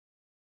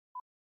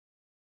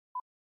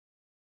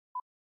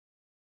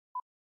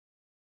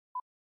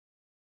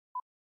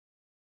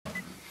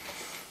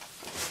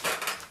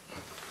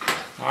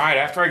Alright,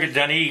 after I get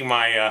done eating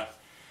my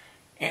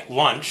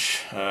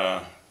lunch,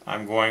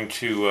 I'm going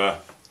to,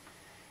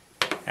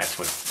 that's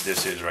what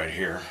this is right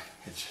here.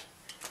 It's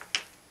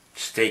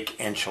steak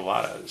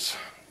enchiladas.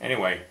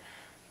 Anyway,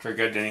 after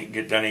I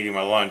get done eating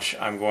my lunch,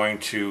 I'm going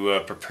to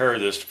prepare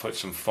this to put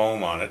some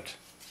foam on it.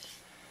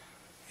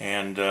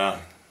 And I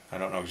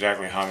don't know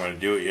exactly how I'm going to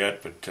do it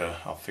yet, but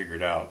I'll figure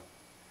it out.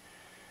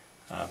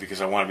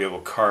 Because I want to be able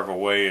to carve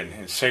away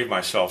and save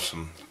myself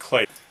some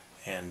clay.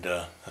 And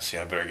let's see,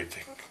 I better get the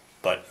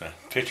butt in the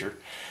picture.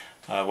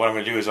 What I'm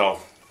going to do is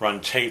I'll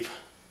run tape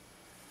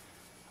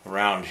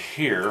around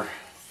here,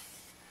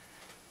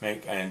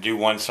 and do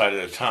one side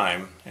at a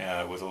time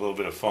with a little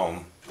bit of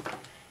foam,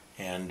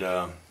 and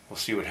we'll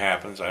see what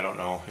happens. I don't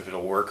know if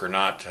it'll work or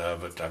not,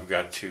 but I've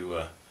got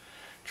to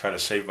try to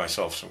save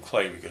myself some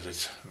clay because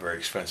it's very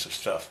expensive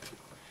stuff.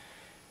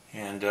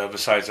 And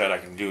besides that, I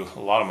can do a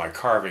lot of my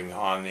carving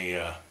on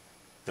the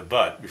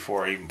butt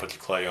before I even put the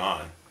clay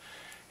on,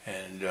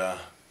 and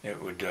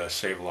it would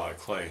save a lot of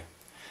clay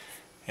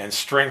and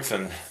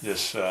strengthen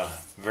this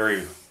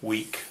very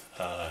weak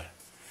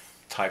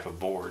type of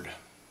board.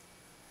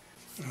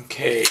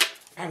 Okay,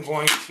 I'm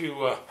going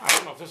to, I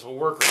don't know if this will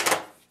work or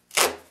not,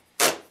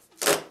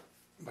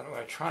 but I'm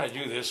going to try to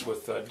do this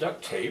with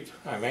duct tape.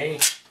 I may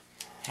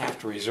have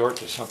to resort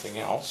to something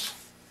else.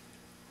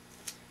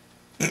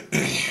 Because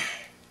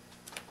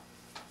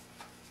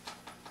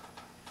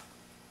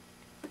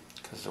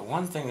the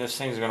one thing this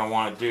thing's going to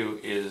want to do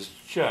is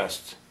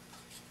just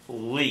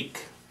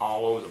leak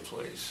all over the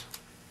place.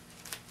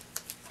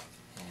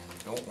 And we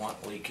don't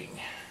want leaking.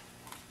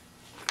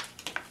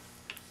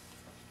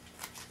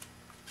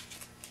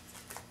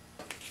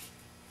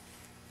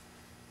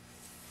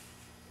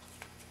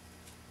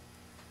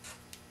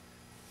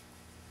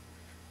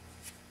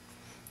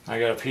 I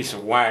got a piece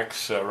of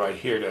wax right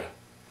here to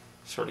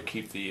sort of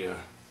keep the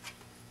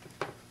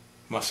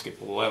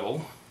musket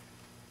level.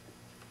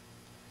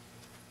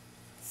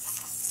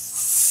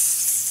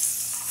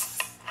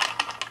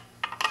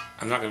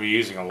 I'm not going to be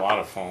using a lot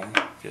of foam,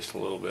 just a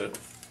little bit.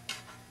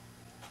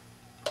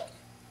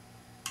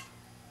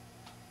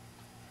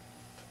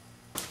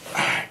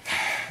 Alright,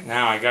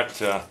 now I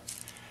got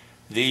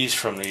these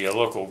from the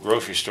local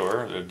grocery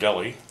store, the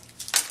deli.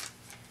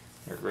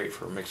 They're great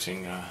for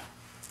mixing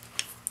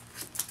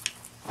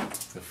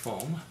the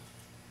foam.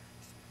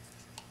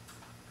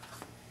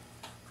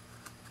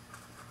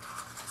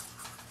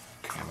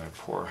 Okay, I'm going to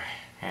pour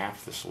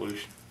half the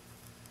solution.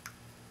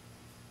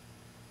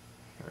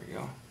 There we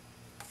go.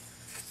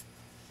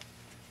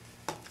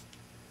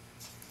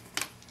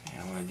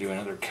 And I'm going to do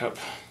another cup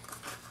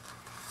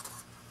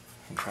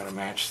and try to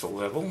match the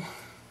level.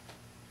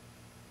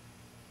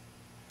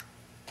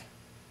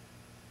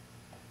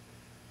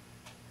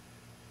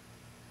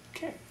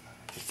 Okay,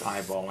 just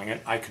eyeballing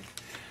it. I could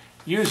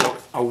use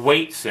a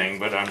weight thing,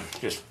 but I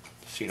just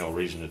see no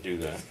reason to do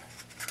that.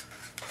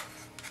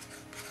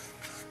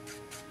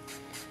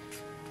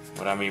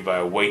 What I mean by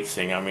a weight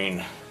thing, I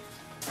mean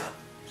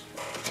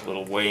a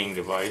little weighing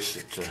device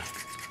that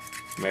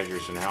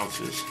measures in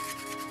ounces.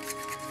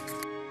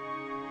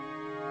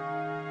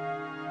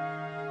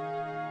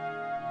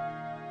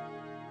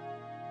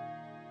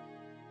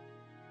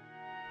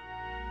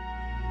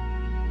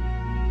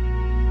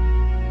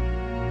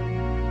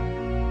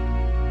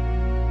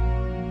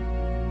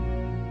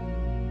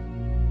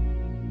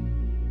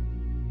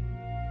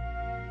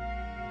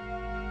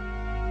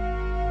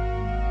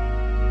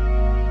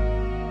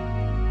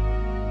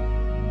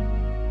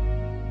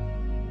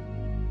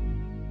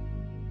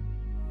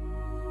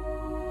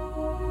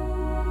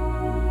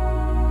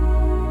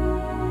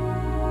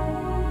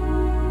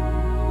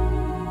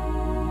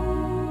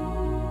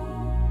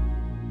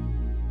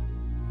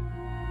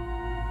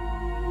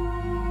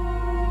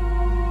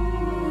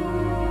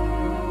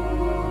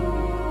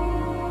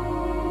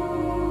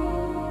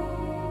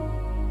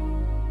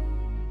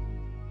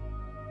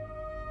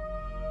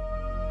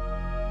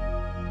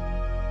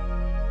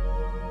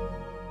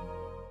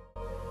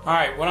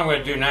 Alright, what I'm going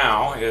to do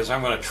now is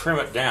I'm going to trim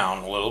it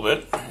down a little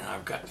bit.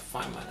 I've got to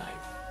find my knife.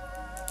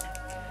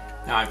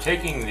 Now I'm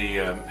taking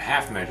the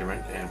half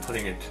measurement and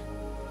putting it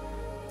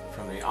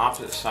from the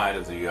opposite side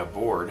of the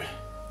board,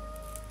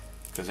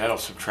 because that'll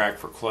subtract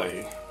for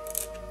clay.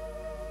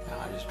 Now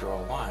I just draw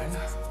a line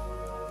between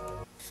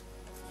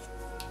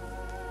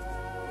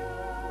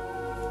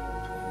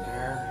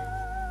there.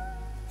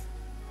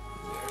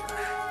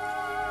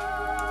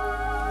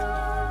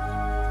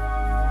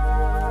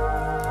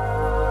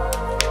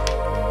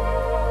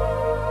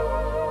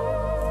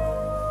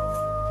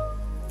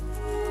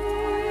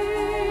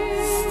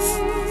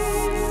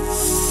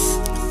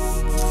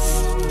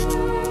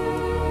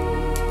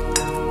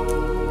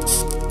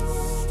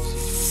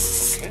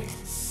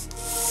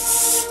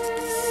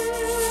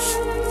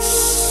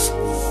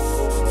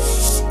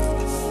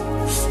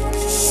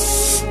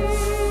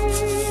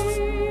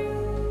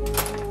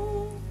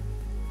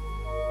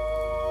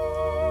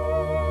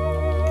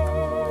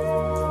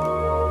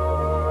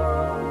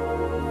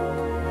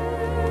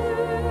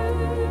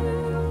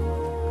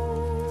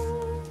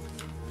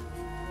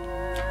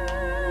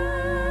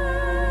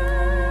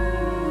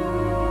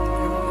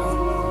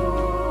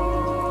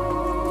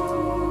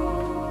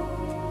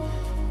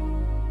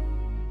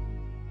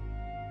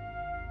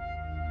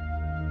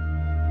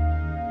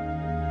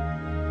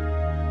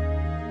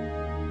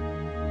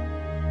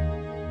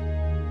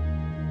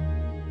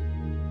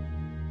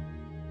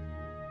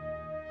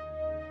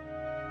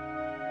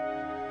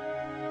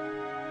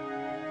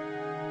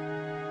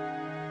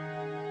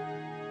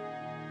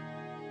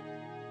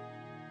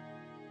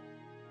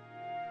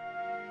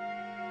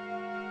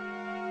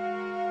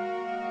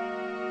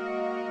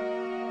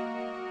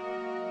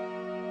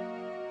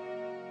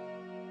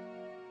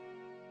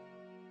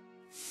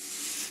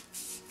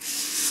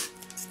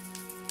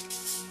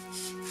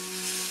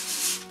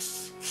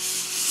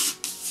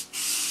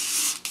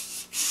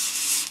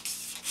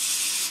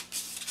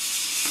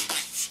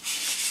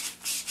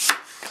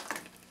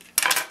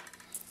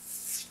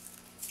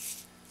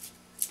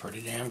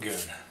 pretty damn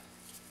good.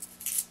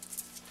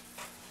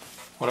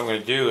 What I'm going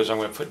to do is I'm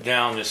going to put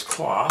down this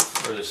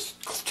cloth, or this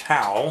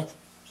towel,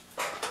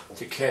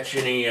 to catch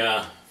any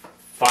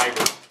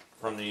fiber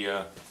from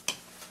the,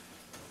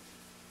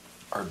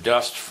 or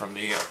dust from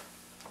the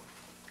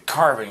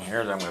carving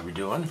here that I'm going to be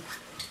doing.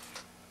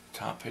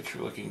 Top picture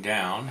looking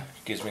down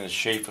gives me the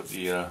shape of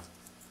the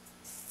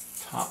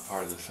top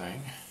part of the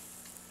thing.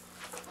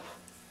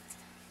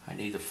 I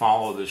need to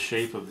follow the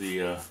shape of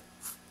the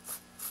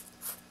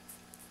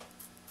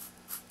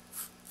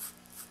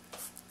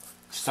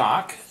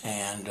stock,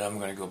 and I'm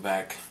going to go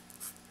back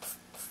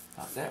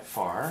not that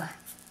far,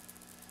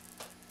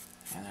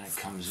 and then it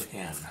comes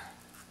in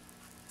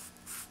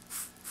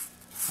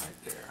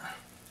right there.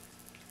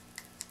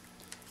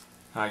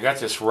 Now I got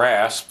this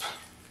rasp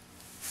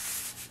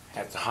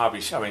at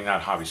the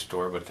not hobby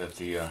store, but at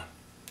the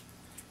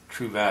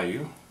True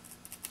Value.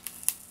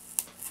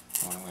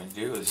 What I'm going to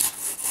do is,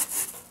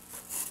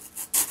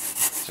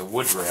 it's a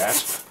wood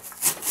rasp,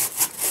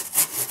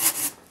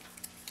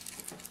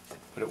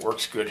 but it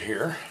works good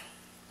here.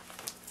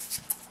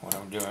 What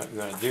I'm going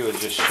to do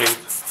is just shape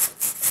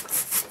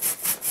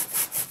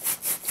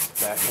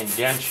that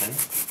indentation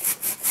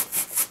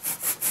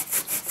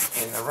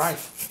in the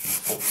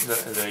rifle,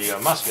 the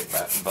musket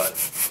butt.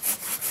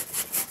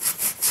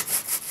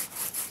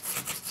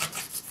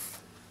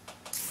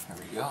 There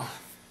we go.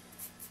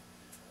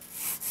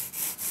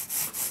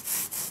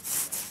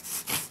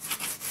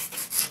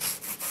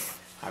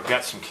 I've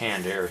got some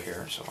canned air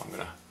here, so I'm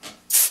going to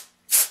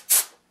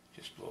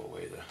just blow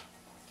away the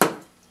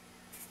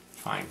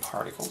fine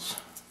particles.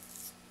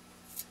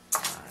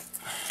 Alright.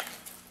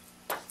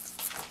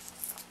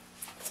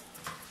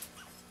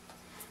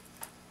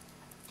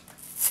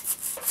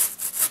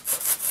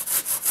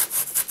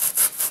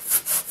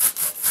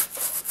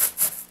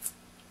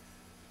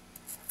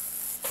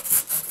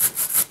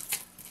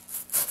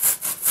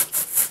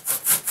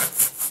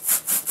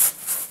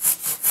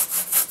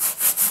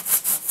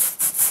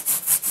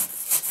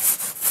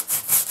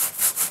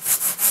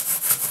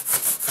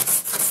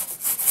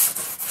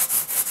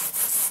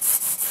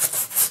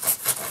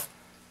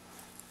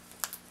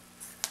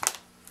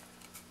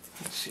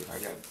 Let's see if I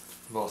got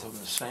both of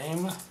them the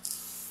same.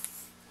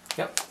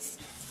 Yep.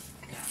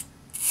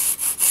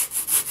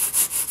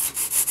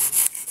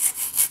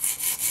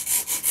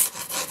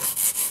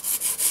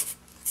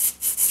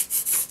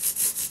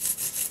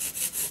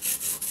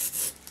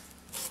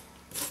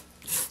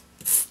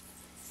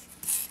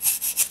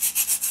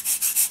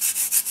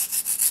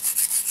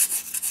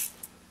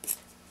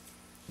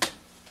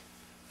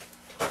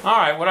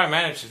 Alright, what I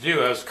managed to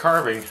do, I was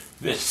carving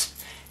this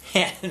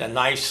and a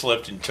knife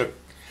slipped and cut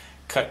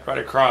right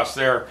across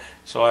there,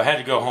 so I had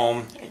to go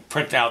home and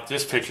print out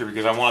this picture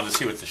because I wanted to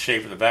see what the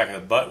shape of the back of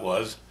the butt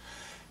was,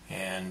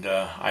 and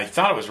I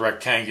thought it was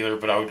rectangular,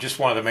 but I just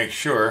wanted to make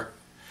sure.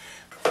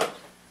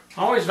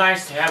 Always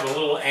nice to have a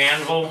little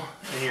anvil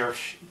in your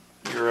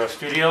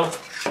studio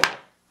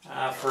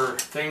for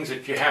things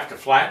that you have to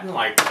flatten,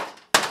 like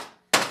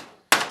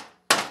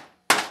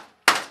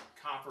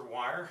copper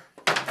wire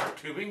or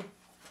tubing.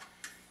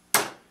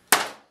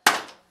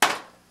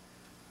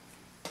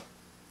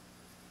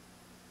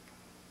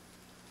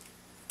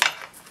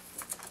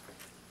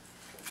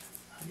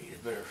 I need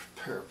a better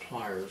pair of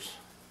pliers.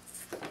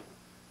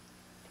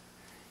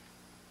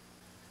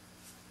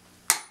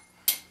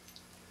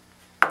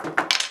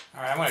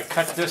 Alright, I'm going to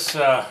cut this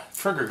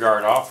trigger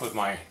guard off with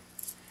my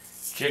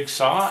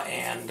jigsaw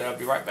and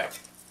be right back.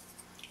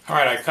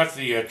 Alright, I cut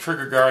the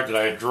trigger guard that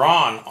I had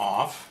drawn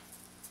off.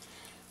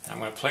 I'm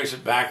going to place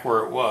it back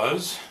where it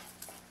was.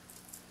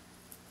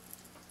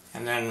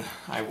 And then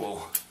I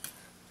will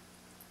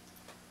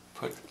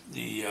put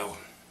the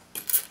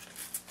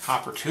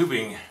copper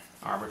tubing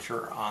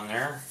armature on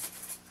there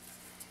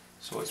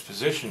so it's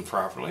positioned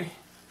properly,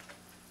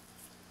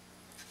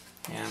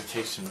 and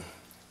take some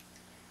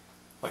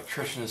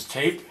electrician's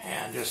tape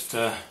and just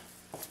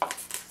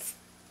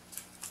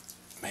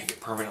make it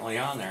permanently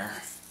on there.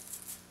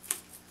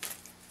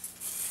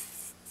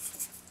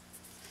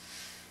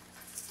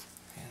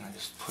 And I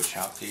just push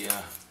out the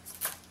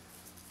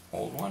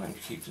old one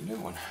and keep the new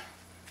one.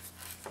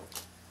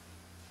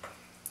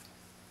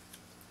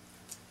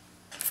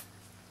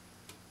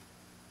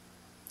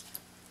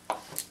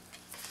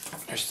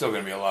 There's still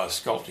going to be a lot of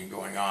sculpting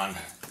going on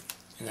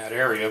in that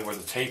area where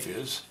the tape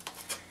is,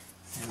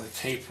 and the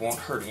tape won't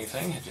hurt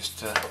anything. It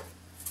just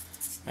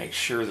makes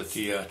sure that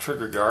the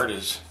trigger guard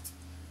is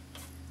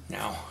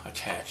now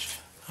attached.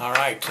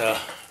 Alright,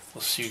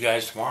 we'll see you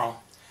guys tomorrow,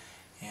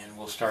 and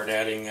we'll start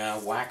adding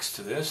wax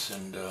to this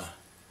and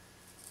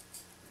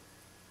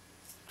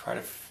try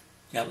to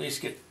at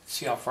least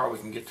see how far we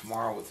can get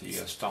tomorrow with the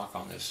stock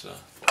on this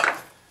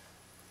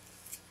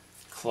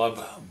club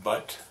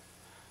butt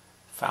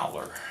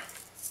Fowler.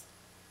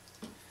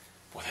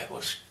 Boy, that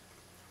was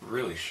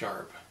really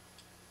sharp.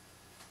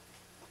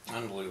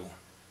 Unbelievable.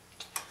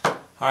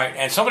 Alright,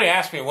 and somebody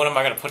asked me when am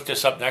I going to put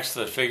this up next to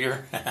the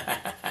figure.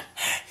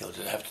 You'll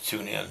just have to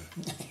tune in.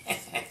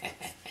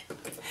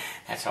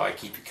 That's how I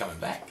keep you coming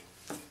back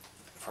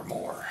for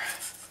more.